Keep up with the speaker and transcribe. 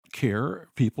care,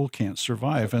 people can't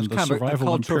survive. And it's the kind of a survival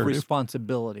culture of imperative.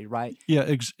 responsibility, right? Yeah,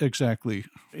 exactly.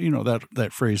 That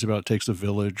phrase about it takes a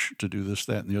village to do this,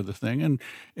 that, and the other thing.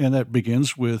 And that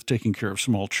begins with taking care of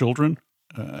small children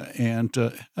and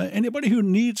anybody who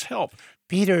needs help.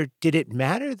 Peter, did it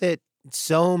matter that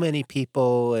so many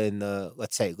people in the,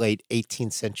 let's say, late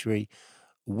 18th century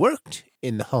worked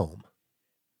in the home?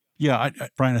 Yeah,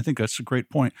 Brian, I think that's a great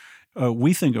point.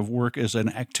 We think of work as an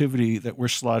activity that we're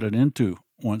slotted into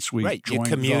once we join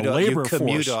the labor force. You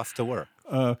commute off to work.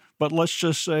 But let's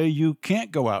just say you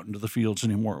can't go out into the fields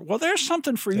anymore. Well, there's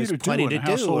something for you to do in the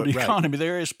household economy.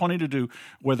 There is plenty to do,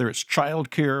 whether it's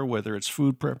childcare, whether it's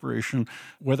food preparation,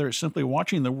 whether it's simply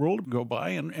watching the world go by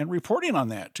and reporting on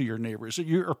that to your neighbors.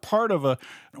 You're part of an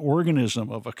organism,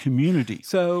 of a community.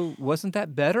 So wasn't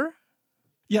that better?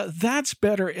 Yeah, that's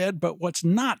better, Ed, but what's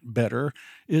not better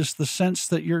is the sense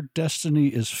that your destiny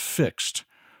is fixed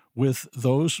with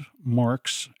those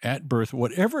marks at birth,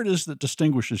 whatever it is that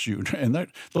distinguishes you, and that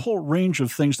the whole range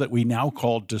of things that we now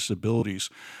call disabilities,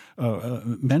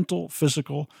 mental,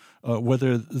 physical,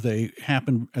 whether they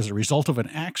happen as a result of an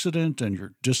accident and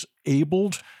you're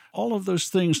disabled, all of those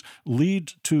things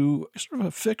lead to sort of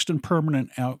a fixed and permanent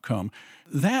outcome.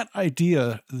 That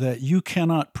idea that you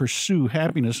cannot pursue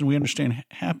happiness, and we understand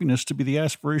happiness to be the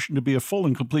aspiration to be a full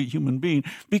and complete human being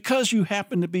because you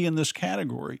happen to be in this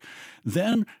category,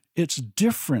 then it's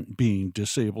different being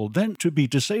disabled. Then to be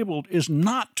disabled is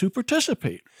not to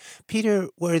participate. Peter,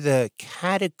 were the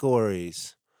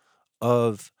categories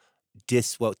of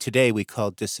what today we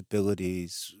call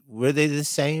disabilities, were they the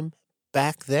same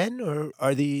back then, or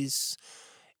are these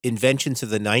inventions of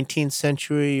the 19th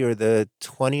century or the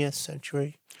 20th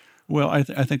century? Well, I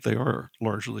think they are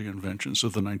largely inventions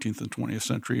of the 19th and 20th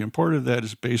century, and part of that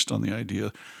is based on the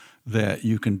idea that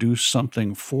you can do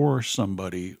something for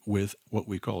somebody with what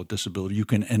we call a disability. You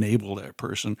can enable that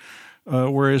person,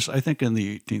 whereas I think in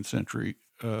the 18th century,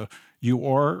 you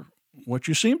are what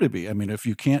you seem to be. I mean, if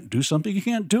you can't do something, you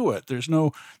can't do it. There's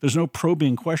no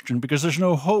probing question because there's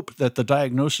no hope that the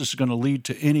diagnosis is going to lead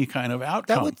to any kind of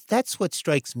outcome. That's what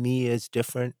strikes me as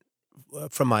different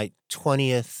from my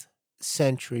 20th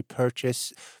century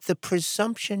purchase. The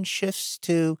presumption shifts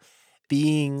to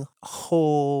being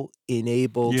whole,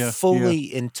 enabled,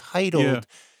 fully entitled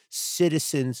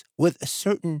citizens with a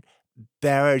certain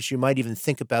barriers. You might even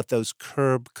think about those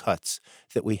curb cuts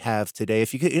that we have today.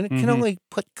 If you can only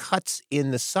put cuts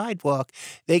in the sidewalk,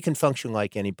 they can function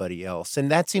like anybody else. And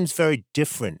that seems very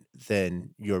different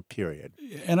than your period.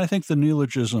 And I think the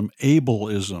neologism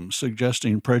ableism,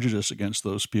 suggesting prejudice against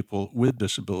those people with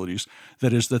disabilities,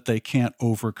 that is that they can't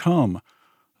overcome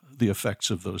the effects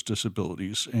of those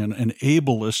disabilities. And an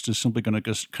ableist is simply going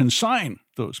to consign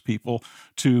those people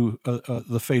to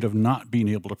the fate of not being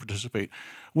able to participate.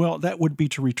 Well, that would be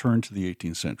to return to the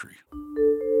 18th century.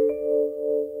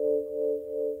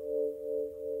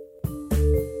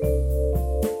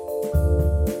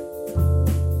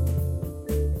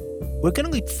 We're going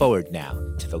to leap forward now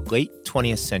to the late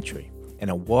 20th century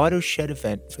and a watershed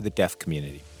event for the deaf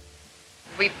community.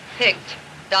 We picked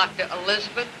Dr.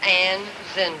 Elizabeth Ann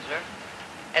Zinsser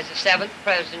as the 7th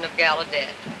president of Gallaudet.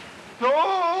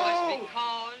 No!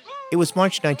 It was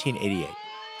March 1988.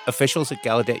 Officials at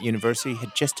Gallaudet University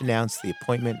had just announced the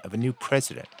appointment of a new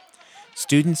president.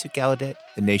 Students at Gallaudet,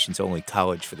 the nation's only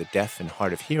college for the deaf and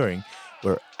hard of hearing,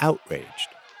 were outraged.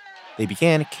 They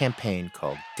began a campaign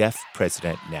called Deaf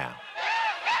President Now.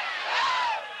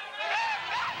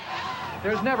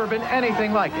 There's never been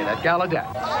anything like it at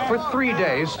Gallaudet. For 3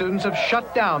 days, students have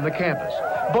shut down the campus,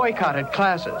 boycotted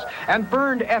classes, and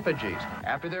burned effigies.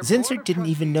 Zinsser didn't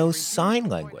even know sign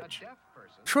language.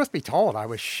 Truth be told, I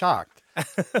was shocked.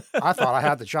 I thought I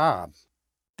had the job.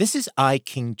 This is I.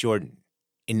 King Jordan.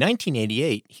 In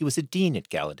 1988, he was a dean at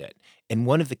Gallaudet and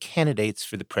one of the candidates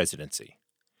for the presidency.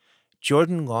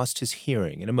 Jordan lost his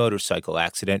hearing in a motorcycle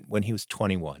accident when he was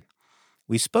 21.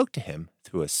 We spoke to him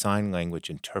through a sign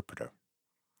language interpreter.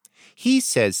 He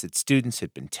says that students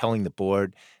had been telling the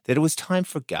board that it was time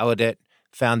for Gallaudet,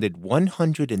 founded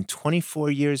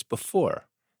 124 years before,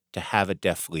 to have a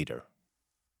deaf leader.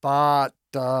 But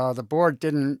the board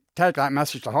didn't take that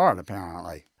message to heart,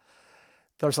 apparently.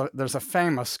 There's a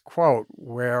famous quote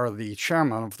where the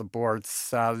chairman of the board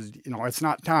says, it's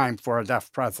not time for a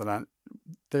deaf president.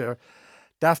 The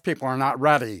deaf people are not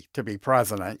ready to be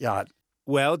president yet.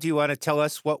 Well, do you want to tell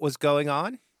us what was going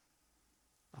on?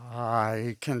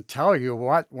 I can tell you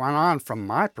what went on from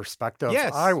my perspective.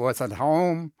 Yes. I was at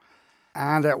home,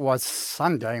 and it was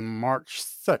Sunday, March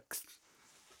 6th.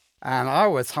 And I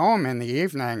was home in the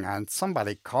evening, and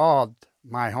somebody called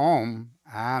my home,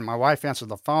 and my wife answered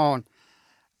the phone,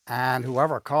 And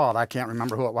whoever called, I can't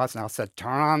remember who it was now, said,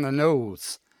 "Turn on the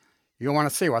news. You want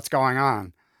to see what's going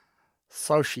on."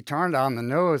 So she turned on the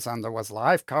news, and there was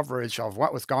live coverage of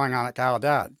what was going on at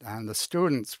Gallaudet. And the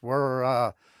students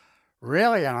were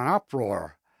really in an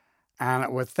uproar. And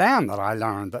it was then that I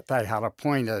learned that they had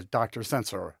appointed Dr.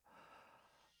 Zinsser.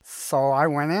 So I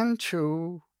went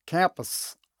into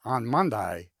campus on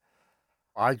Monday.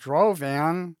 I drove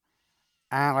in,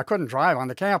 and I couldn't drive on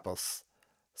the campus.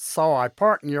 So I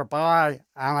parked nearby,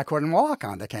 and I couldn't walk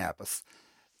on the campus.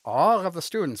 All of the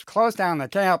students closed down the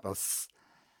campus,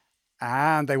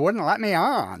 and they wouldn't let me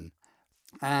on.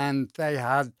 And they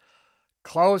had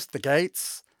closed the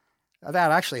gates. They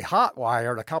had actually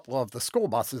hot-wired a couple of the school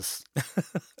buses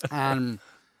and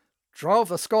drove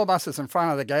the school buses in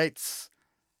front of the gates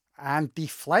and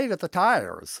deflated the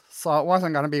tires. So it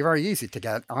wasn't going to be very easy to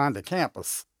get onto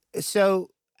campus.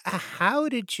 So how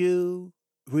did you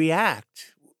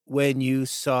react when you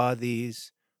saw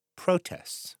these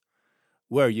protests?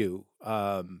 Were you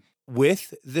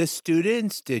with the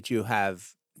students? Did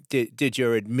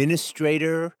your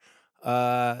administrator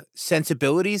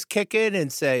sensibilities kick in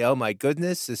and say, "Oh my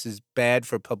goodness, this is bad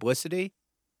for publicity"?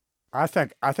 I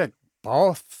think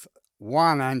both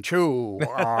 1 and 2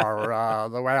 are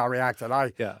the way I reacted.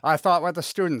 I thought what the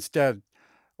students did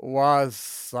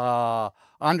was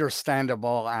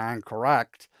understandable and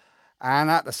correct.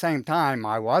 And at the same time,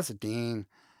 I was a dean,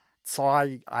 so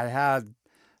I had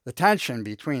the tension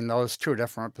between those two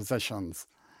different positions.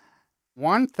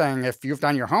 One thing, if you've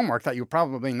done your homework, that you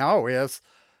probably know is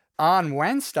on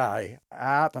Wednesday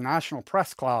at the National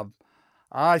Press Club,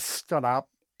 I stood up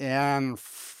in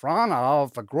front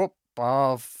of a group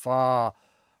of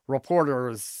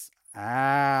reporters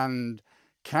and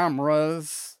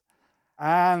cameras,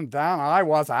 and then I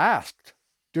was asked,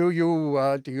 do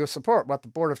you support what the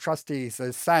Board of Trustees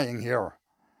is saying here?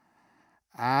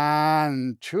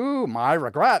 And to my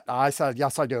regret, I said,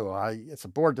 yes, I do. It's a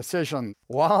board decision.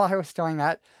 While I was doing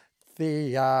that,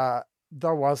 there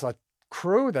was a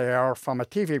crew there from a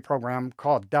TV program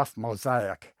called Deaf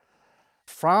Mosaic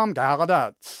from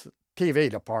Gallaudet's TV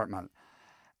department.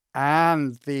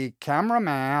 And the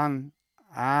cameraman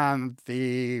and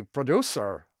the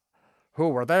producer who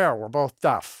were there were both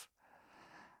deaf.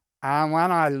 And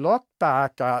when I looked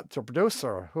back at the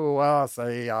producer, who was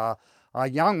a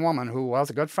young woman who was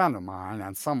a good friend of mine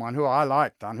and someone who I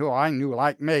liked and who I knew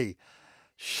liked me,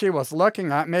 she was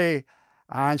looking at me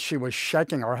and she was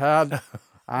shaking her head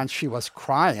and she was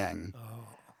crying.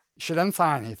 Oh. She didn't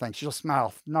say anything. She just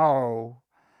mouthed, "No,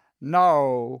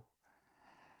 no."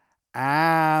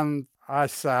 And I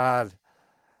said,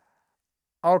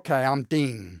 "Okay, I'm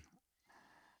dean.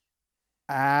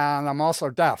 And I'm also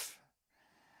deaf.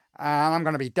 And I'm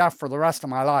going to be deaf for the rest of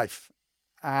my life.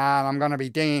 And I'm going to be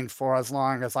dean for as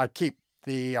long as I keep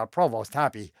the provost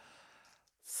happy.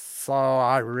 So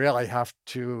I really have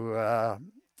to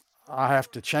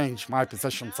change my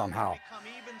position somehow."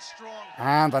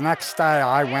 And the next day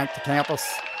I went to campus.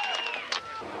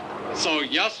 So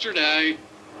yesterday,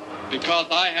 because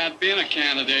I had been a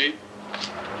candidate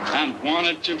and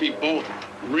wanted to be both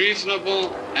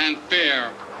reasonable and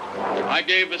fair, I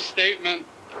gave a statement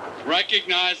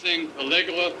recognizing the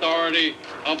legal authority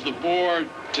of the board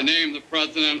to name the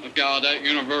president of Gallaudet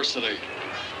University.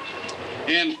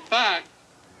 In fact,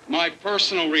 my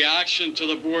personal reaction to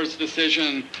the board's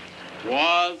decision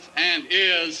was and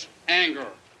is anger.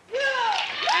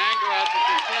 Anger at the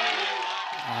continuing...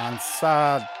 And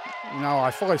said,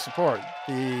 I fully support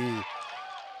the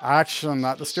action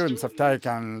that the students have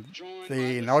taken,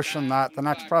 the notion that the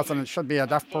next president should be a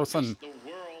deaf person,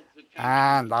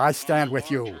 and I stand with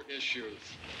you.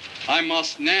 I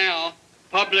must now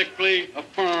publicly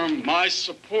affirm my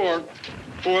support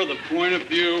for the point of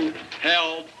view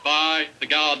held by the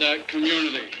Gallaudet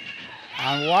community.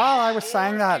 And while I was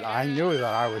saying that, I knew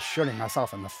that I was shooting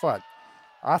myself in the foot.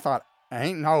 I thought,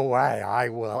 ain't no way I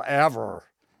will ever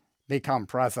become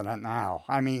president now.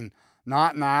 I mean,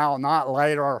 not now, not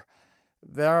later.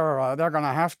 They're going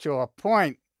to have to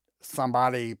appoint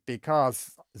somebody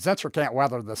because Zinsser can't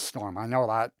weather this storm. I know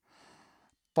that.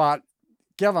 But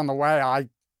given the way I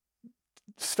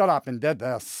stood up and did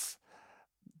this,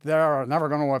 they're never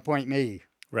going to appoint me.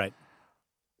 Right.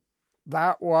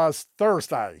 That was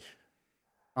Thursday.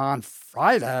 On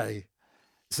Friday,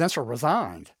 Zinsser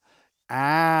resigned.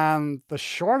 And the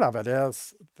short of it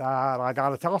is that I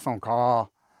got a telephone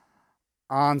call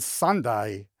on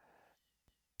Sunday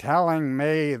telling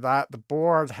me that the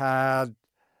board had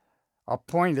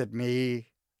appointed me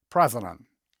president.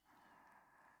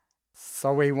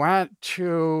 So we went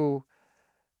to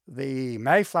the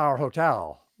Mayflower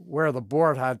Hotel where the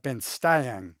board had been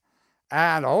staying,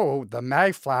 And the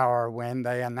Mayflower, when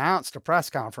they announced a press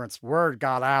conference, word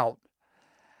got out.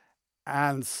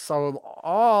 And so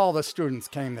all the students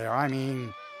came there. I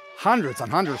mean, hundreds and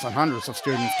hundreds and hundreds of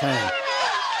students came.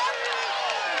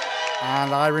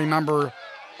 And I remember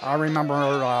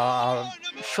a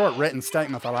short written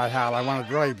statement that I had. I wanted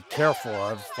to really be careful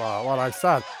of what I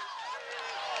said.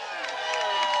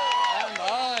 And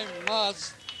I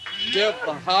must give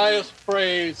the highest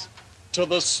praise to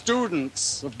the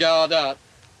students of Gallaudet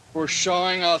for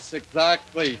showing us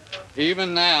exactly,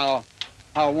 even now,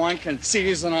 how one can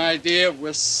seize an idea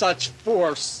with such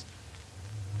force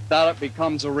that it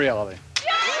becomes a reality.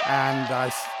 And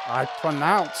I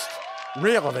pronounced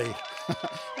reality,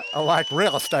 like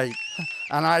real estate.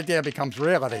 An idea becomes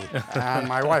reality. And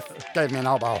my wife gave me an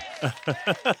elbow.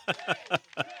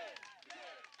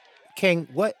 King,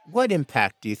 what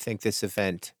impact do you think this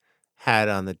event had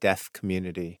on the deaf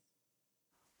community?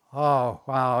 Oh,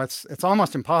 wow. It's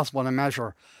almost impossible to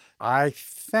measure. I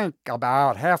think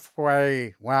about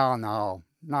halfway, well, no,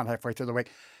 not halfway through the week.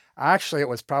 Actually, it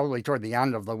was probably toward the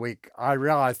end of the week. I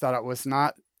realized that it was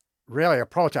not really a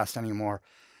protest anymore,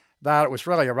 that it was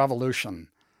really a revolution,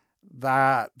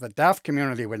 that the deaf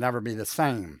community would never be the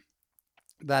same,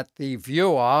 that the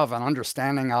view of and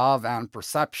understanding of and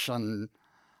perception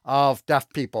of deaf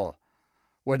people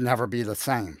would never be the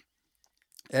same.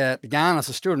 It began as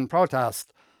a student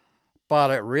protest, but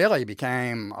it really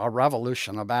became a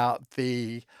revolution about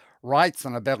the rights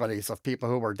and abilities of people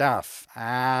who were deaf,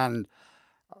 and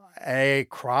a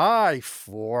cry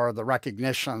for the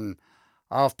recognition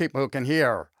of people who can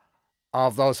hear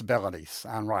of those abilities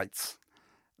and rights.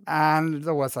 And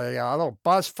there was a little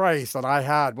buzz phrase that I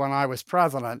had when I was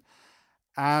president,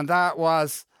 and that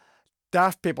was,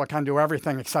 deaf people can do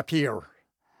everything except hear.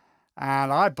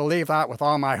 And I believe that with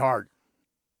all my heart.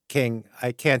 King,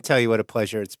 I can't tell you what a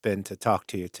pleasure it's been to talk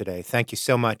to you today. Thank you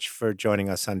so much for joining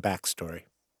us on Backstory.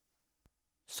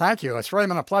 Thank you. It's really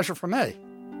been a pleasure for me.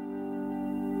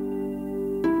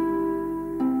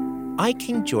 I.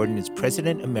 King Jordan is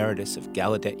President Emeritus of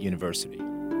Gallaudet University.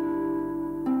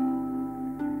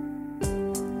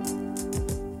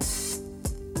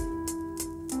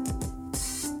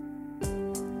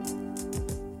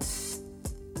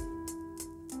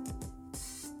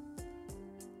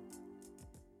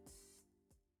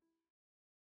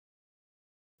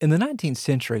 In the 19th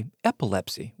century,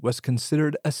 epilepsy was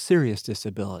considered a serious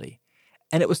disability,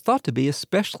 and it was thought to be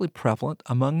especially prevalent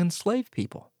among enslaved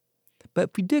people. But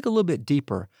if we dig a little bit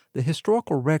deeper, the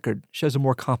historical record shows a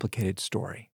more complicated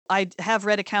story. I have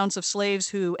read accounts of slaves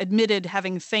who admitted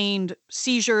having feigned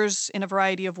seizures in a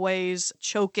variety of ways,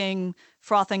 choking,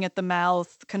 frothing at the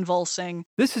mouth, convulsing.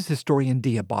 This is historian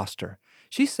Dia Boster.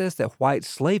 She says that white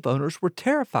slave owners were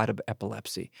terrified of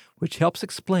epilepsy, which helps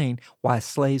explain why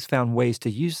slaves found ways to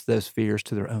use those fears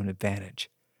to their own advantage.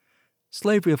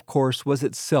 Slavery, of course, was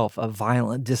itself a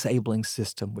violent, disabling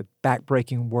system with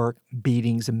backbreaking work,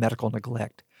 beatings, and medical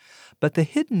neglect. But the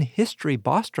hidden history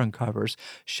Boster uncovers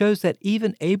shows that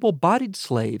even able-bodied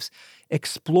slaves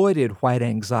exploited white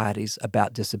anxieties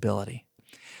about disability.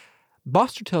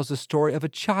 Boster tells the story of a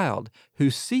child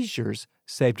whose seizures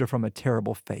saved her from a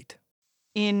terrible fate.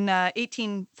 In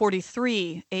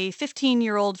 1843, a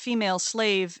 15-year-old female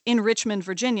slave in Richmond,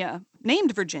 Virginia,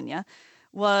 named Virginia,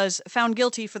 was found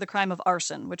guilty for the crime of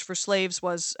arson, which for slaves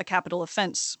was a capital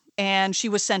offense, and she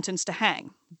was sentenced to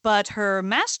hang. But her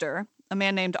master, a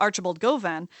man named Archibald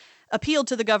Govan, appealed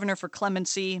to the governor for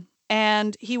clemency,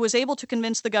 and he was able to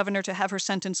convince the governor to have her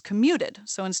sentence commuted.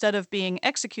 So instead of being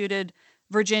executed,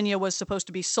 Virginia was supposed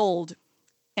to be sold.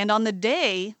 And on the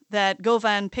day that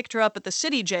Govan picked her up at the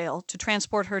city jail to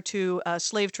transport her to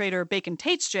slave trader Bacon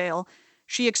Tate's jail,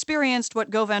 she experienced what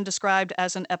Govan described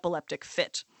as an epileptic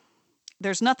fit.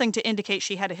 There's nothing to indicate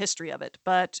she had a history of it,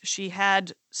 but she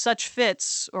had such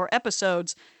fits or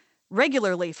episodes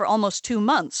regularly for almost 2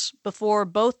 months before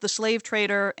both the slave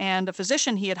trader and a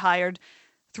physician he had hired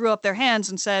threw up their hands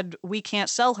and said, "We can't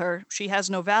sell her. She has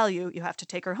no value. You have to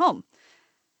take her home."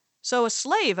 So a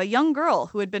slave, a young girl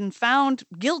who had been found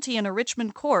guilty in a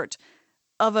Richmond court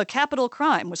of a capital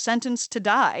crime, was sentenced to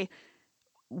die,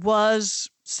 was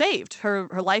saved. Her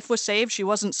life was saved. She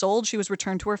wasn't sold. She was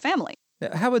returned to her family.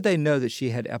 How would they know that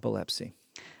she had epilepsy?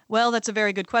 Well, that's a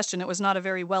very good question. It was not a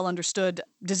very well understood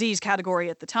disease category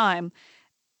at the time.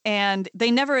 And they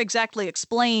never exactly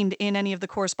explained in any of the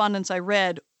correspondence I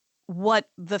read what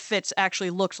the fits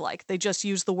actually looked like. They just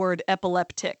used the word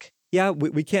epileptic. Yeah,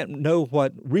 we can't know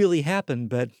what really happened,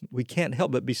 but we can't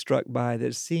help but be struck by that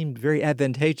it seemed very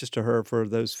advantageous to her for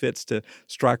those fits to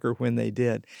strike her when they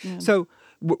did. Yeah. So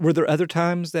were there other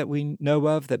times that we know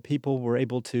of that people were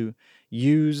able to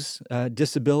use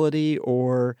disability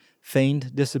or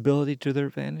feigned disability to their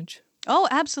advantage? Oh,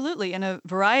 absolutely. In a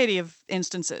variety of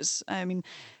instances. I mean,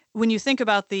 when you think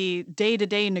about the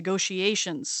day-to-day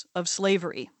negotiations of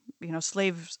slavery,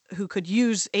 slaves who could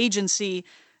use agency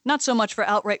not so much for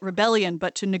outright rebellion,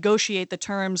 but to negotiate the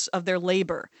terms of their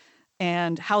labor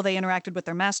and how they interacted with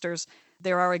their masters.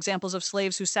 There are examples of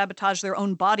slaves who sabotaged their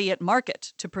own body at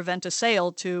market to prevent a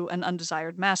sale to an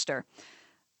undesired master.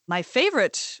 My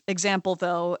favorite example,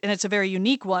 though, and it's a very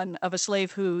unique one, of a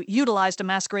slave who utilized a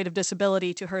masquerade of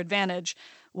disability to her advantage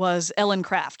was Ellen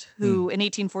Craft, who in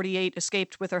 1848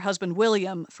 escaped with her husband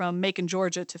William from Macon,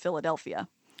 Georgia to Philadelphia.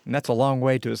 And that's a long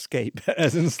way to escape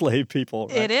as enslaved people,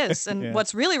 right? It is. And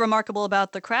what's really remarkable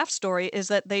about the Craft story is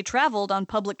that they traveled on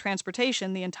public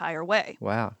transportation the entire way.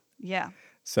 Wow. Yeah.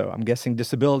 So I'm guessing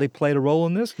disability played a role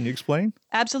in this. Can you explain?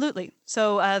 Absolutely.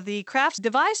 So the Crafts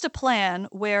devised a plan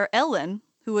where Ellen,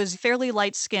 who was fairly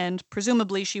light-skinned,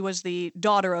 presumably she was the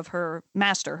daughter of her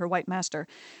master, her white master,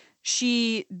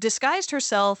 she disguised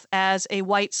herself as a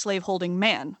white slave-holding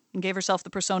man and gave herself the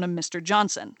persona Mr.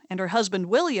 Johnson. And her husband,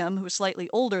 William, who was slightly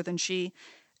older than she,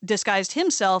 disguised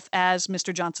himself as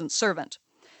Mr. Johnson's servant.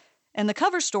 And the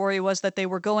cover story was that they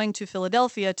were going to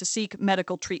Philadelphia to seek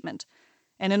medical treatment.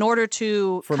 And in order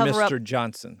to For cover Mr. up...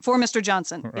 Johnson. For Mr.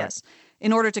 Johnson, Right. yes.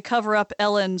 In order to cover up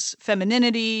Ellen's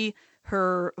femininity,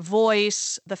 her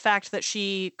voice, the fact that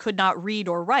she could not read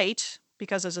or write,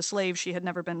 because as a slave she had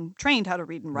never been trained how to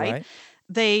read and write,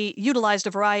 they utilized a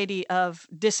variety of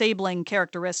disabling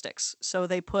characteristics. So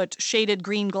they put shaded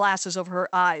green glasses over her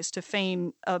eyes to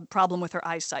feign a problem with her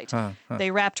eyesight. They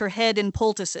wrapped her head in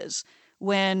poultices.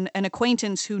 When an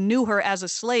acquaintance who knew her as a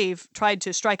slave tried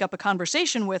to strike up a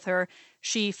conversation with her,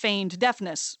 she feigned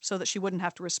deafness so that she wouldn't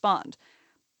have to respond.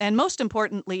 And most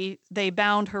importantly, they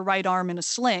bound her right arm in a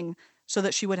sling so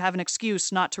that she would have an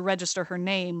excuse not to register her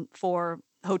name for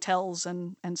hotels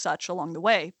and such along the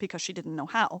way because she didn't know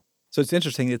how. So it's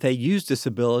interesting that they used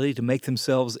disability to make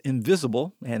themselves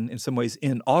invisible and in some ways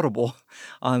inaudible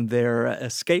on their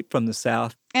escape from the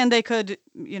South. And they could,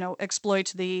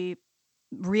 exploit the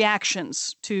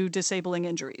reactions to disabling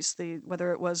injuries,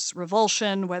 whether it was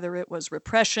revulsion, whether it was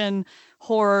repression,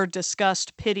 horror,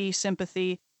 disgust, pity,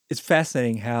 sympathy. It's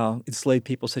fascinating how enslaved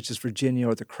people such as Virginia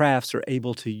or the Crafts are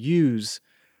able to use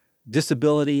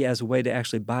disability as a way to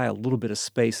actually buy a little bit of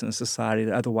space in a society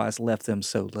that otherwise left them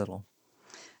so little.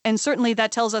 And certainly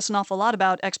that tells us an awful lot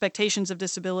about expectations of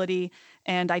disability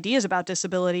and ideas about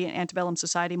disability in antebellum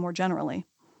society more generally.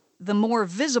 The more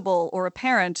visible or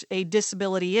apparent a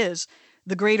disability is,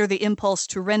 the greater the impulse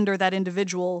to render that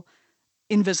individual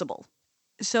invisible.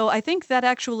 So I think that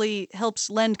actually helps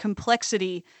lend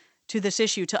complexity to this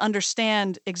issue, to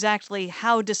understand exactly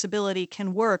how disability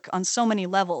can work on so many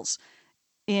levels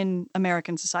in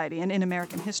American society and in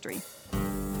American history.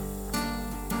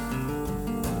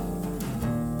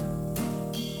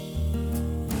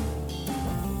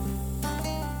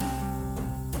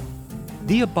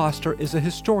 Dia Boster is a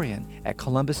historian at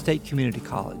Columbus State Community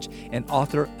College and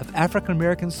author of African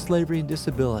American Slavery and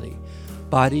Disability,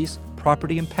 Bodies,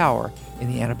 Property, and Power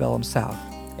in the Antebellum South,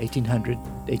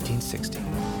 1800-1860.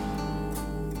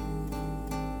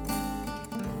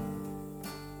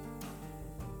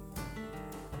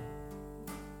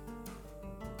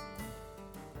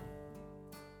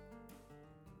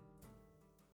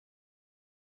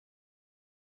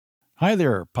 Hi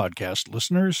there, podcast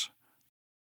listeners.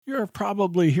 You're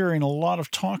probably hearing a lot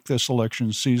of talk this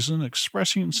election season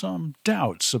expressing some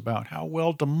doubts about how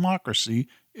well democracy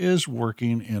is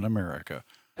working in America.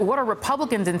 What are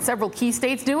Republicans in several key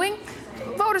states doing?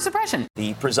 Voter suppression.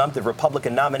 The presumptive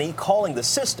Republican nominee calling the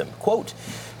system, quote,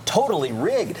 totally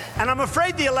rigged. And I'm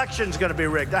afraid the election's going to be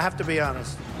rigged, I have to be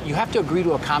honest. You have to agree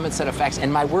to a common set of facts,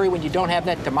 and my worry when you don't have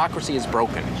that, democracy is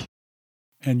broken.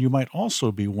 And you might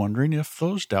also be wondering if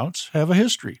those doubts have a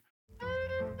history.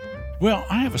 Well,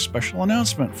 I have a special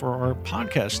announcement for our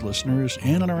podcast listeners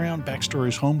in and around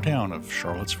Backstory's hometown of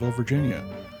Charlottesville, Virginia.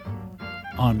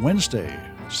 On Wednesday,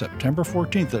 September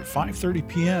 14th at 5:30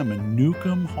 p.m. in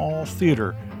Newcomb Hall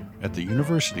Theater at the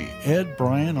University, Ed,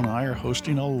 Brian, and I are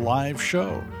hosting a live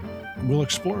show. We'll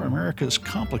explore America's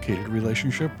complicated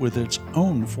relationship with its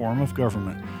own form of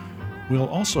government. We'll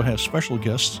also have special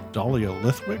guests Dahlia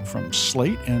Lithwick from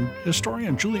Slate and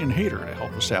historian Julian Hayter to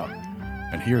help us out.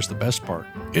 And here's the best part.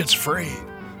 It's free.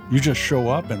 You just show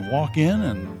up and walk in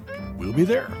and we'll be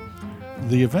there.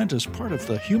 The event is part of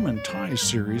the Human Ties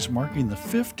series marking the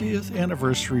 50th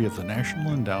anniversary of the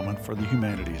National Endowment for the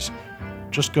Humanities.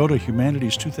 Just go to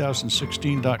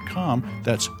humanities2016.com,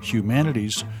 that's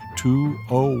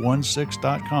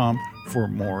humanities2016.com for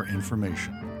more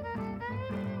information.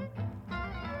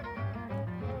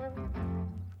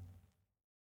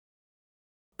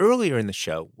 Earlier in the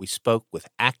show, we spoke with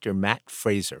actor Matt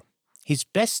Fraser. He's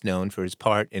best known for his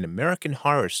part in American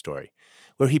Horror Story,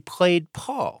 where he played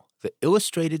Paul, the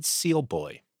illustrated seal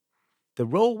boy. The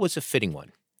role was a fitting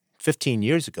one. 15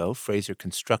 years ago, Fraser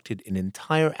constructed an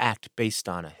entire act based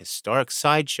on a historic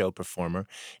sideshow performer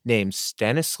named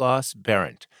Stanislaus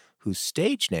Berendt, whose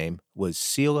stage name was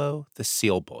Sealo the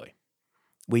Seal Boy.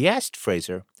 We asked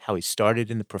Fraser how he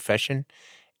started in the profession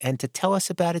and to tell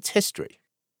us about its history.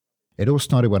 It all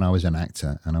started when I was an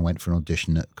actor and I went for an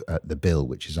audition at The Bill,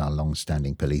 which is our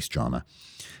long-standing police drama.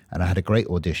 And I had a great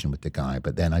audition with the guy,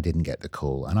 but then I didn't get the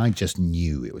call. And I just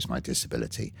knew it was my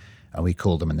disability. And we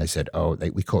called them and they said,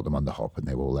 we caught them on the hop and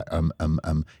they were all like,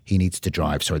 he needs to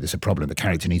drive. Sorry, there's a problem. The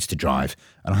character needs to drive.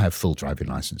 And I have full driving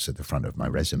license at the front of my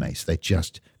resume. So they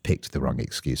just picked the wrong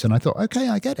excuse. And I thought, okay,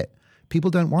 I get it. People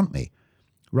don't want me.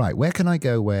 Right, where can I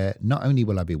go where not only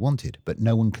will I be wanted, but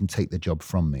no one can take the job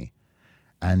from me?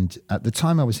 And at the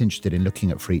time I was interested in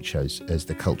looking at freak shows as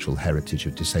the cultural heritage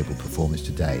of disabled performers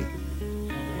today.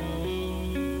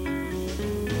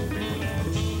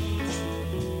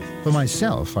 For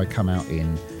myself, I come out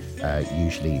in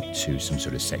usually to some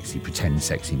sort of pretend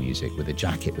sexy music with a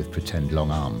jacket with pretend long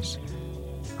arms.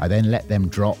 I then let them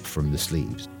drop from the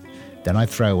sleeves. Then I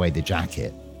throw away the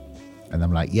jacket and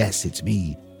I'm like, yes, it's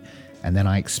me. And then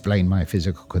I explain my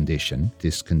physical condition.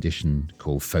 This condition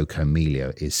called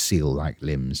phocomelia is seal-like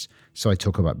limbs. So I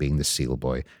talk about being the seal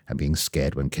boy and being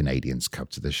scared when Canadians come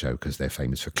to the show because they're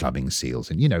famous for clubbing seals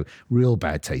and, real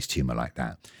bad taste humor like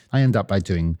that. I end up by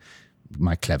doing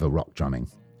my clever rock drumming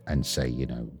and say,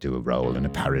 do a roll and a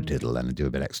paradiddle and do a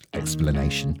bit of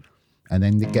explanation and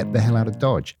then get the hell out of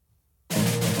Dodge.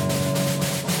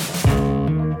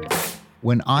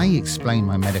 When I explain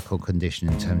my medical condition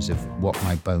in terms of what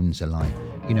my bones are like,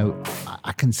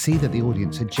 I can see that the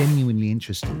audience are genuinely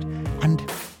interested.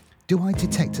 And do I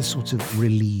detect a sort of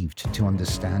relieved to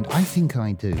understand? I think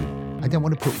I do. I don't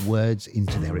want to put words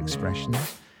into their expressions,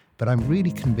 but I'm really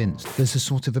convinced there's a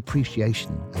sort of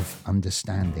appreciation of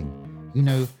understanding.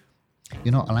 You're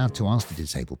not allowed to ask the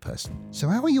disabled person, so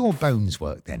how are your bones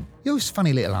work then? Those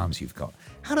funny little arms you've got,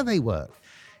 how do they work?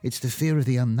 It's the fear of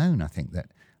the unknown, I think,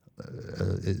 that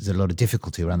there's a lot of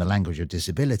difficulty around the language of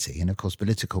disability, and of course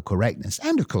political correctness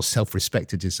and of course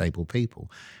self-respect of disabled people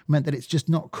meant that it's just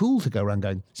not cool to go around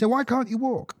going, so why can't you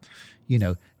walk?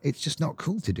 It's just not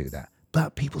cool to do that,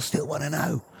 but people still want to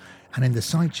know, and in the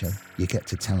sideshow you get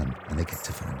to tell them and they get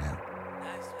to find out.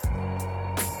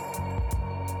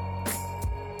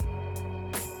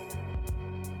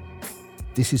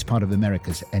 This is part of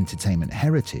America's entertainment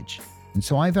heritage, and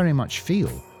so I very much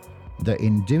feel that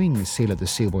in doing the Seal of the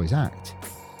Seal Boys act,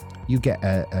 you get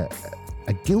a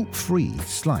guilt-free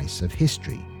slice of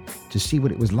history to see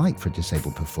what it was like for a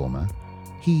disabled performer.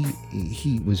 He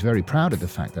was very proud of the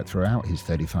fact that throughout his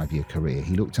 35-year career,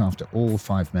 he looked after all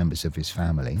 5 members of his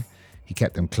family. He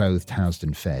kept them clothed, housed,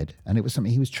 and fed, and it was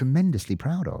something he was tremendously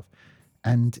proud of.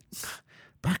 And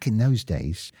back in those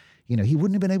days, he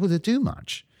wouldn't have been able to do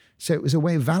much. So it was a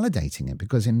way of validating it,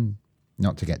 because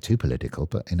not to get too political,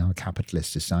 but in our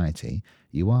capitalist society,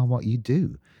 you are what you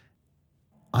do.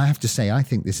 I have to say, I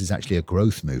think this is actually a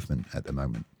growth movement at the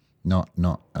moment, not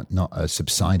a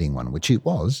subsiding one, which it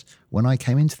was when I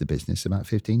came into the business about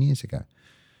 15 years ago.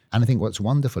 And I think what's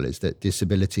wonderful is that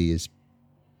disability is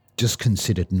just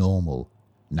considered normal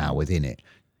now within it.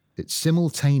 It's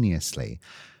simultaneously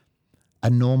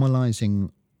a normalizing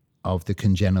of the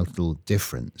congenital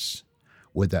difference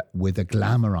with a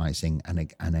glamorizing and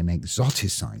an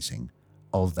exoticizing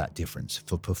of that difference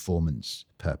for performance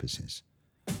purposes.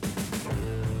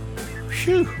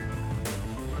 Phew.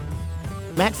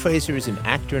 Matt Fraser is an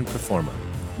actor and performer.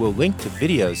 We'll link to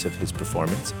videos of his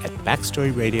performance at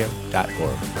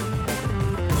backstoryradio.org.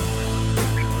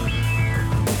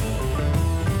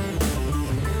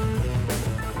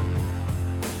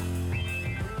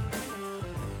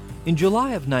 In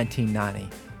July of 1990,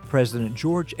 President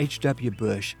George H.W.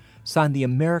 Bush signed the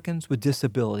Americans with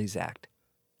Disabilities Act.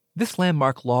 This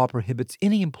landmark law prohibits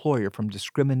any employer from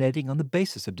discriminating on the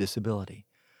basis of disability.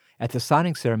 At the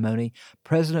signing ceremony,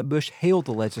 President Bush hailed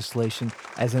the legislation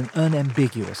as an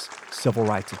unambiguous civil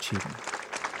rights achievement.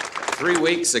 3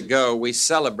 weeks ago, we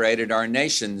celebrated our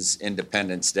nation's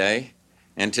Independence Day,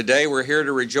 And today we're here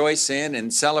to rejoice in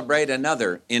and celebrate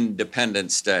another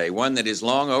Independence Day, one that is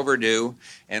long overdue.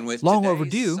 And with long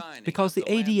overdue because the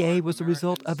ADA was the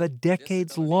result of a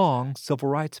decades-long civil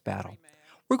rights battle.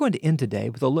 We're going to end today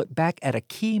with a look back at a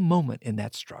key moment in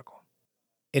that struggle.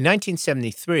 In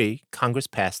 1973, Congress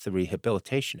passed the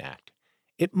Rehabilitation Act.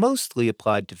 It mostly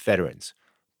applied to veterans,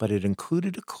 but it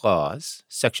included a clause,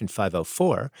 Section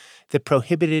 504, that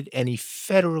prohibited any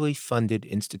federally funded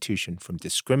institution from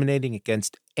discriminating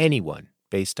against anyone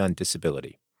based on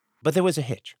disability. But there was a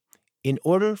hitch. In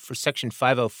order for Section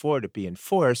 504 to be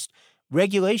enforced,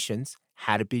 regulations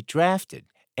had to be drafted,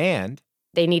 and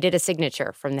they needed a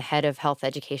signature from the head of Health,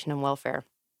 Education, and Welfare.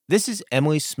 This is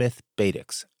Emily Smith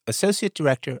Badix, Associate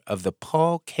Director of the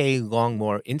Paul K.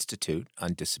 Longmore Institute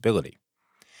on Disability.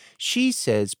 She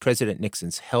says President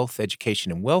Nixon's Health,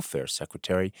 Education, and Welfare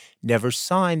Secretary never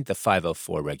signed the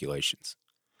 504 regulations.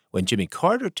 When Jimmy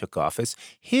Carter took office,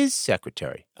 his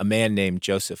secretary, a man named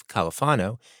Joseph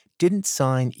Califano, didn't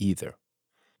sign either.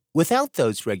 Without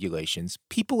those regulations,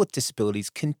 people with disabilities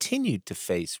continued to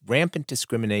face rampant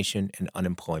discrimination and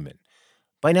unemployment.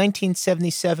 By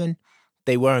 1977,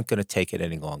 they weren't going to take it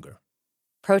any longer.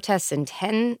 Protests in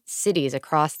 10 cities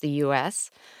across the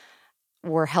U.S.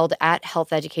 were held at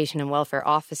health, education, and welfare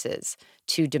offices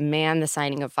to demand the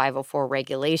signing of 504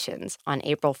 regulations on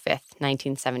April 5th,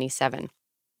 1977.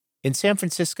 In San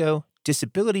Francisco,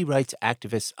 disability rights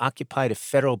activists occupied a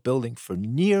federal building for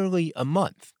nearly a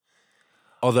month.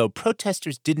 Although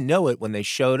protesters didn't know it when they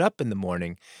showed up in the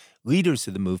morning, leaders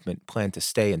of the movement planned to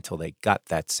stay until they got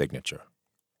that signature.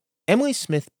 Emily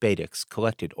Smith Badix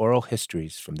collected oral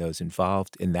histories from those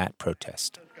involved in that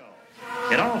protest.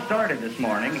 It all started this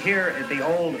morning here at the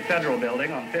old federal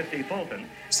building on 50 Fulton.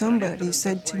 Somebody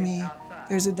said to me,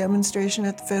 there's a demonstration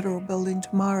at the federal building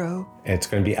tomorrow. It's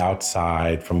going to be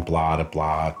outside from blah to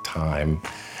blah time.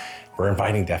 We're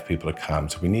inviting deaf people to come,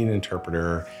 so we need an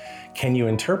interpreter. Can you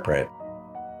interpret?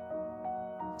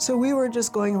 So we were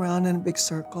just going around in a big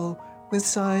circle with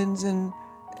signs and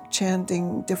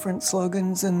chanting different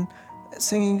slogans and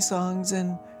singing songs,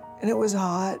 and it was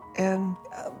hot. And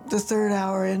the third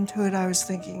hour into it, I was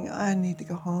thinking, I need to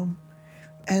go home.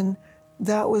 And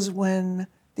that was when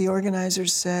the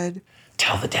organizers said,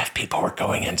 tell the deaf people we're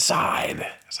going inside.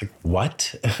 I was like,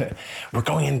 what? We're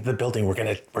going into the building. We're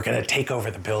gonna take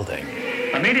over the building.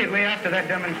 Immediately after that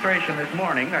demonstration this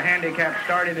morning, the handicapped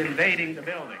started invading the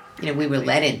building. You know, we were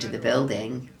led into the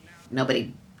building.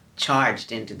 Nobody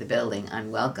charged into the building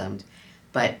unwelcomed,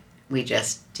 but we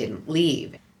just didn't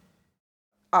leave.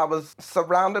 I was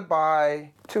surrounded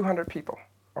by 200 people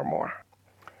or more.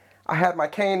 I had my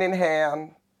cane in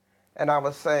hand, and I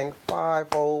was saying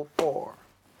 504,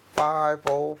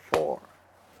 504.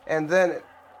 And then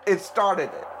it started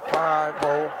it,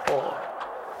 504,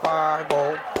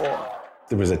 504.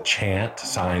 There was a chant,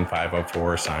 sign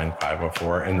 504, sign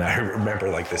 504, and I remember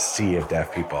like the sea of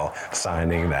deaf people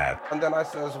signing that. And then I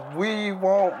says, we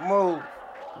won't move,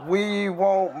 we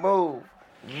won't move.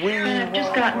 And I've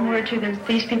just gotten word too that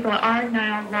these people are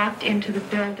now locked into the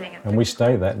building. And we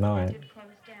stayed that night,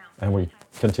 and we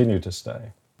continued to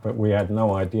stay. But we had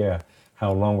no idea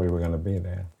how long we were going to be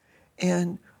there.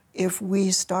 And if we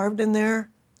starved in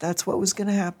there, that's what was going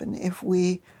to happen. If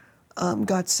we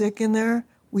got sick in there,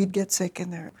 we'd get sick in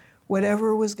there.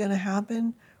 Whatever was going to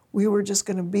happen, we were just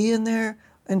going to be in there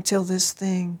until this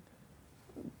thing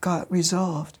got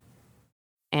resolved.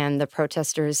 And the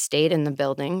protesters stayed in the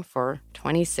building for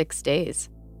 26 days.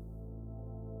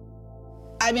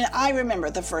 I mean, I remember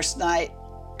the first night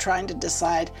trying to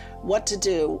decide what to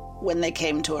do when they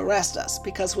came to arrest us,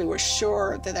 because we were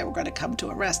sure that they were going to come to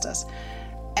arrest us.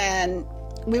 And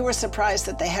we were surprised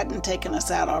that they hadn't taken us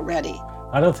out already.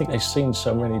 I don't think they've seen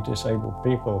so many disabled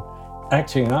people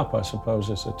acting up, I suppose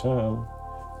is the term.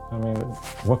 I mean,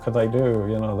 what could they do?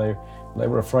 You know, they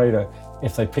were afraid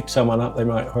if they picked someone up, they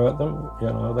might hurt them. You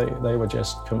know, they were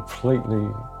just completely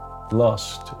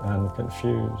lost and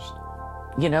confused.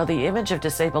 You know, the image of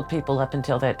disabled people up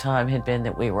until that time had been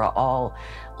that we were all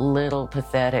little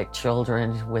pathetic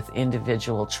children with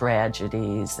individual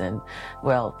tragedies, and,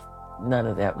 well, none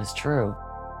of that was true.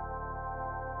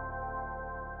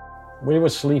 We were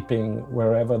sleeping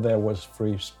wherever there was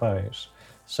free space.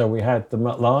 So we had the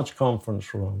large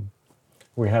conference room,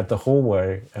 we had the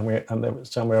hallway, and there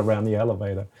was somewhere around the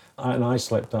elevator. And I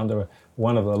slept under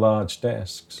one of the large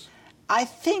desks. I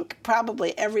think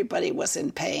probably everybody was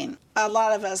in pain. A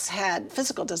lot of us had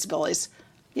physical disabilities,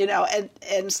 you know,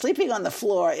 and sleeping on the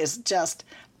floor is just,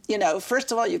 you know,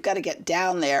 first of all, you've got to get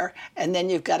down there, and then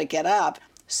you've got to get up.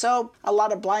 So a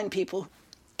lot of blind people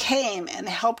came and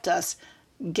helped us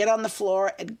get on the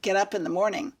floor and get up in the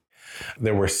morning.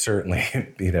 There were certainly,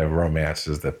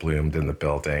 romances that bloomed in the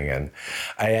building. And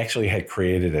I actually had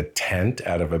created a tent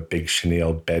out of a big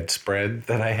chenille bedspread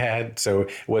that I had. So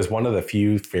it was one of the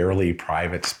few fairly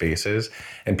private spaces.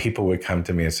 And people would come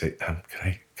to me and say,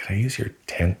 can I use your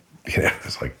tent? I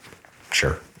was like,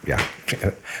 sure, yeah.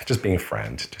 Just being a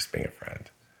friend.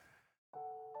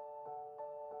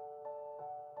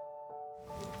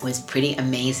 It was pretty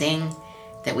amazing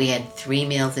that we had 3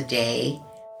 meals a day.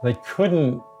 They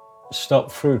couldn't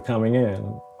stop food coming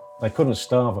in. They couldn't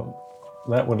starve them.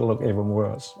 That would look even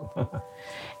worse.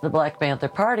 The Black Panther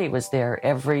Party was there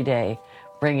every day,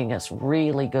 bringing us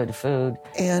really good food.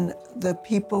 And the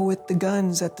people with the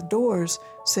guns at the doors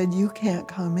said, you can't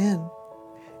come in.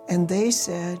 And they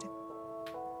said,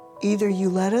 either you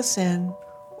let us in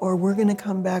or we're going to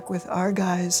come back with our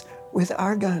guys with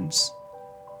our guns.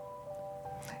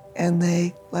 And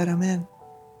they let them in.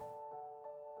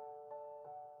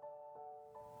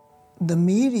 The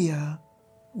media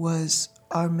was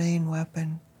our main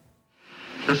weapon.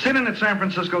 The sit-in at San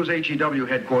Francisco's HEW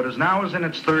headquarters now is in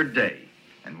its 3rd day.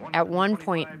 At one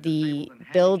point, the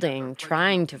building,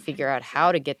 trying to figure out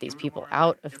how to get these people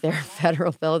out of their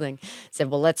federal building, said,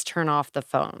 well, let's turn off the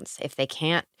phones. If they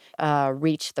can't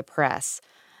reach the press,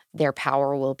 their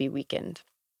power will be weakened.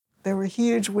 There were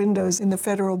huge windows in the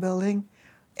federal building,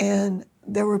 and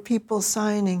there were people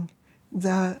signing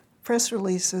the press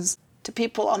releases to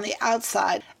people on the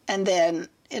outside, and then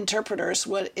interpreters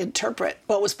would interpret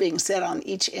what was being said on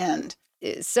each end.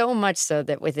 So much so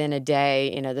that within a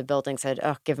day, the building said,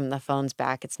 oh, give them the phones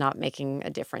back. It's not making a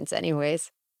difference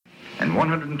anyways. And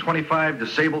 125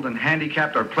 disabled and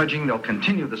handicapped are pledging they'll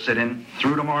continue the sit-in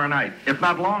through tomorrow night, if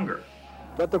not longer.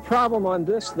 But the problem on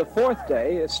this, the 4th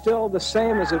day, is still the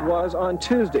same as it was on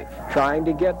Tuesday, trying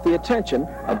to get the attention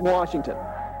of Washington.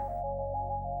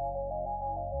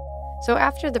 So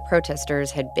after the protesters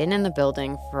had been in the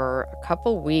building for a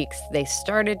couple weeks, they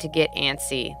started to get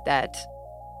antsy that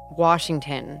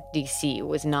Washington, D.C.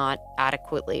 was not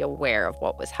adequately aware of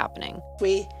what was happening.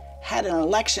 We had an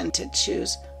election to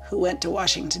choose who went to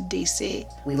Washington, D.C.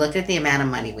 We looked at the amount of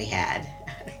money we had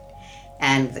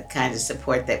and the kind of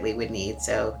support that we would need.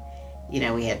 So, we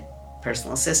had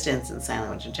personal assistants and sign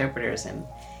language interpreters, and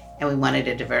we wanted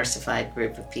a diversified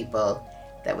group of people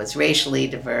that was racially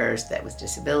diverse, that was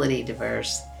disability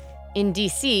diverse. In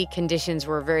D.C., conditions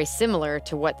were very similar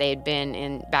to what they had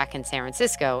been back in San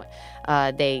Francisco.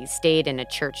 They stayed in a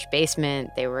church basement.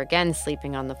 They were again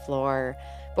sleeping on the floor.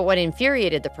 But what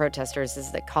infuriated the protesters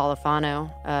is that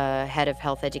Califano, head of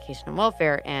Health, Education, and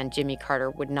Welfare, and Jimmy Carter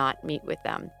would not meet with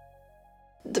them.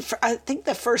 I think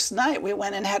the first night we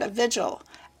went and had a vigil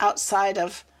outside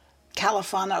of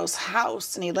Califano's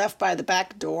house, and he left by the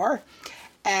back door.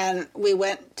 And we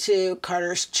went to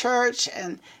Carter's church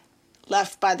and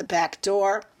left by the back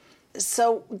door.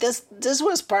 So this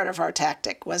was part of our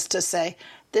tactic, was to say,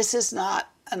 this is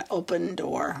not an open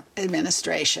door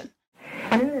administration.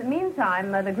 And in the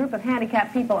meantime, the group of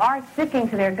handicapped people are sticking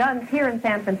to their guns here in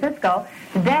San Francisco.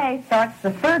 Today starts the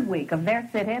 3rd week of their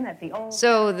sit-in at the old...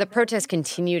 So the protest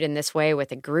continued in this way,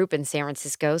 with a group in San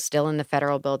Francisco, still in the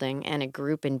federal building, and a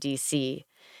group in D.C.,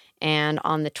 and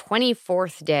on the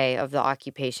 24th day of the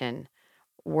occupation,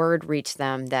 word reached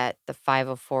them that the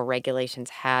 504 regulations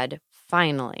had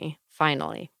finally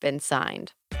been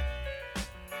signed.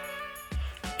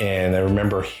 And I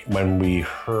remember when we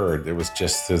heard, there was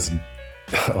just this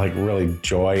really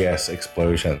joyous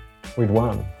explosion. We'd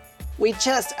won.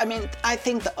 I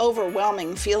think the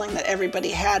overwhelming feeling that everybody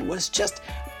had was just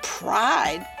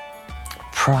pride.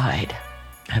 Pride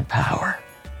and power.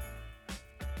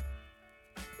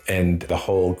 And the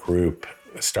whole group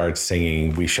started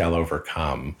singing, "We Shall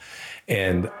Overcome."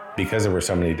 And because there were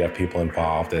so many deaf people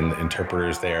involved and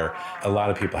interpreters there, a lot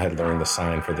of people had learned the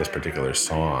sign for this particular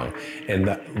song. And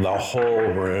the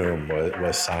whole room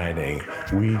was signing,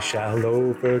 "We shall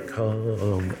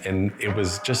overcome." And it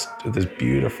was just this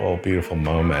beautiful, beautiful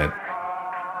moment.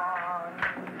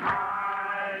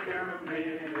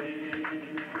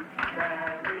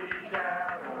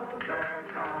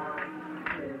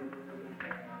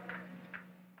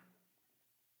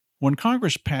 When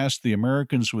Congress passed the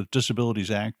Americans with Disabilities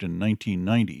Act in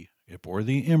 1990, it bore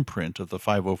the imprint of the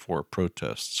 504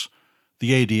 protests.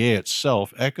 The ADA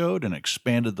itself echoed and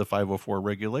expanded the 504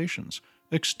 regulations,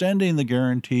 extending the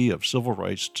guarantee of civil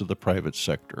rights to the private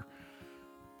sector.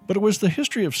 But it was the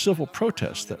history of civil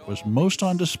protest that was most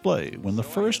on display when the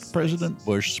first President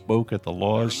Bush spoke at the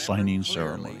law's signing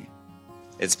ceremony.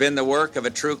 It's been the work of a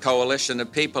true coalition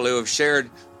of people who have shared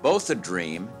both a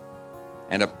dream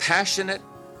and a passionate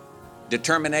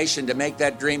determination to make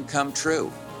that dream come true.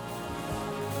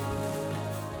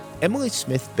 Emily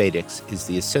Smith-Badix is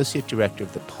the Associate Director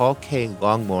of the Paul K.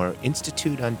 Longmore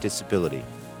Institute on Disability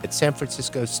at San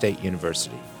Francisco State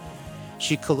University.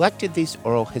 She collected these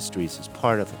oral histories as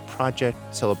part of a project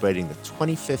celebrating the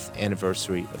 25th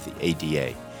anniversary of the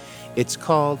ADA. It's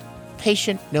called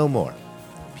Patient No More,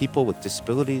 People with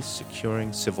Disabilities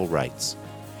Securing Civil Rights.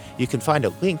 You can find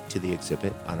a link to the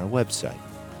exhibit on our website.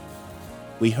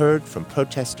 We heard from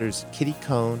protesters Kitty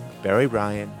Cohn, Barry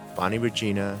Ryan, Bonnie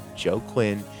Regina, Joe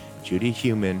Quinn, Judy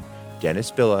Heumann,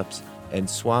 Dennis Billups, and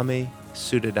Swami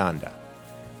Sudananda.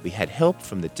 We had help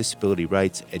from the Disability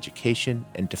Rights Education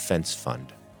and Defense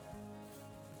Fund.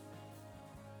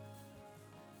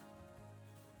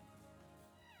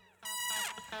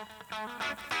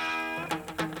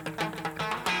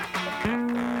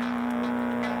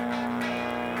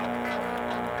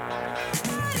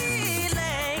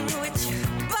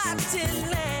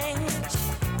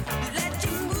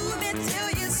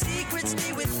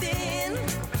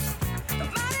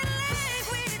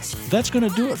 That's going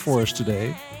to do it for us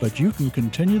today, but you can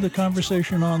continue the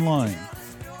conversation online.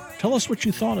 Tell us what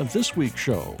you thought of this week's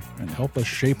show and help us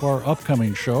shape our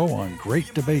upcoming show on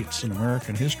great debates in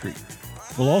American history.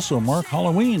 We'll also mark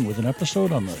Halloween with an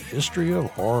episode on the history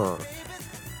of horror.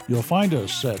 You'll find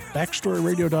us at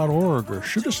backstoryradio.org or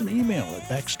shoot us an email at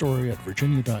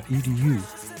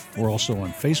backstory@virginia.edu. We're also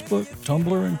on Facebook,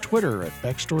 Tumblr, and Twitter at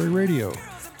Backstory Radio.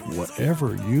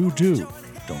 Whatever you do,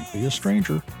 don't be a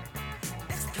stranger.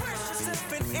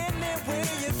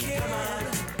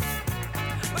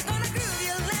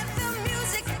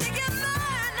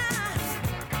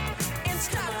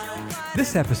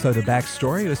 This episode of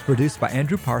Backstory was produced by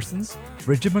Andrew Parsons,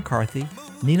 Bridget McCarthy,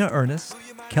 Nina Ernest,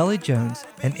 Kelly Jones,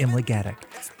 and Emily Gaddick.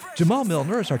 Jamal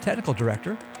Milner is our technical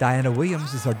director, Diana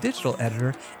Williams is our digital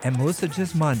editor, and Melissa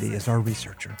Gismondi is our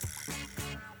researcher.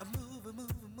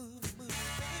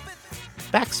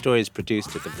 Backstory is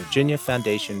produced at the Virginia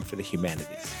Foundation for the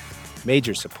Humanities.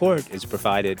 Major support is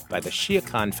provided by the Shia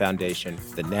Khan Foundation,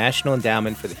 the National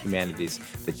Endowment for the Humanities,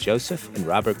 the Joseph and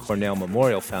Robert Cornell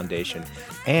Memorial Foundation,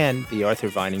 and the Arthur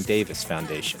Vining Davis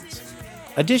Foundations.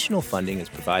 Additional funding is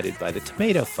provided by the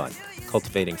Tomato Fund,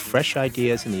 cultivating fresh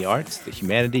ideas in the arts, the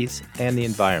humanities, and the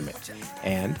environment,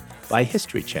 and by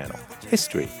History Channel,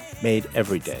 history made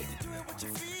every day.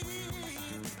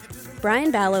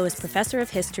 Brian Ballow is Professor of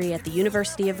History at the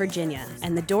University of Virginia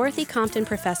and the Dorothy Compton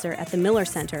Professor at the Miller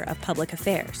Center of Public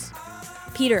Affairs.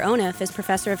 Peter Onuf is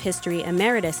Professor of History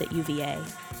Emeritus at UVA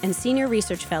and Senior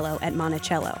Research Fellow at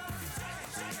Monticello.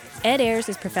 Ed Ayers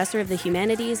is Professor of the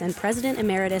Humanities and President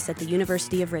Emeritus at the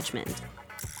University of Richmond.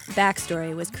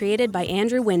 Backstory was created by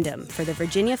Andrew Wyndham for the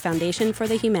Virginia Foundation for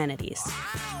the Humanities.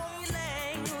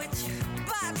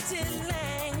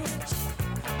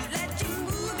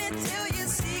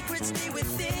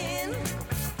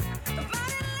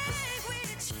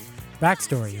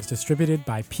 Backstory is distributed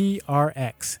by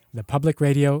PRX, the Public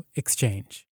Radio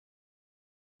Exchange.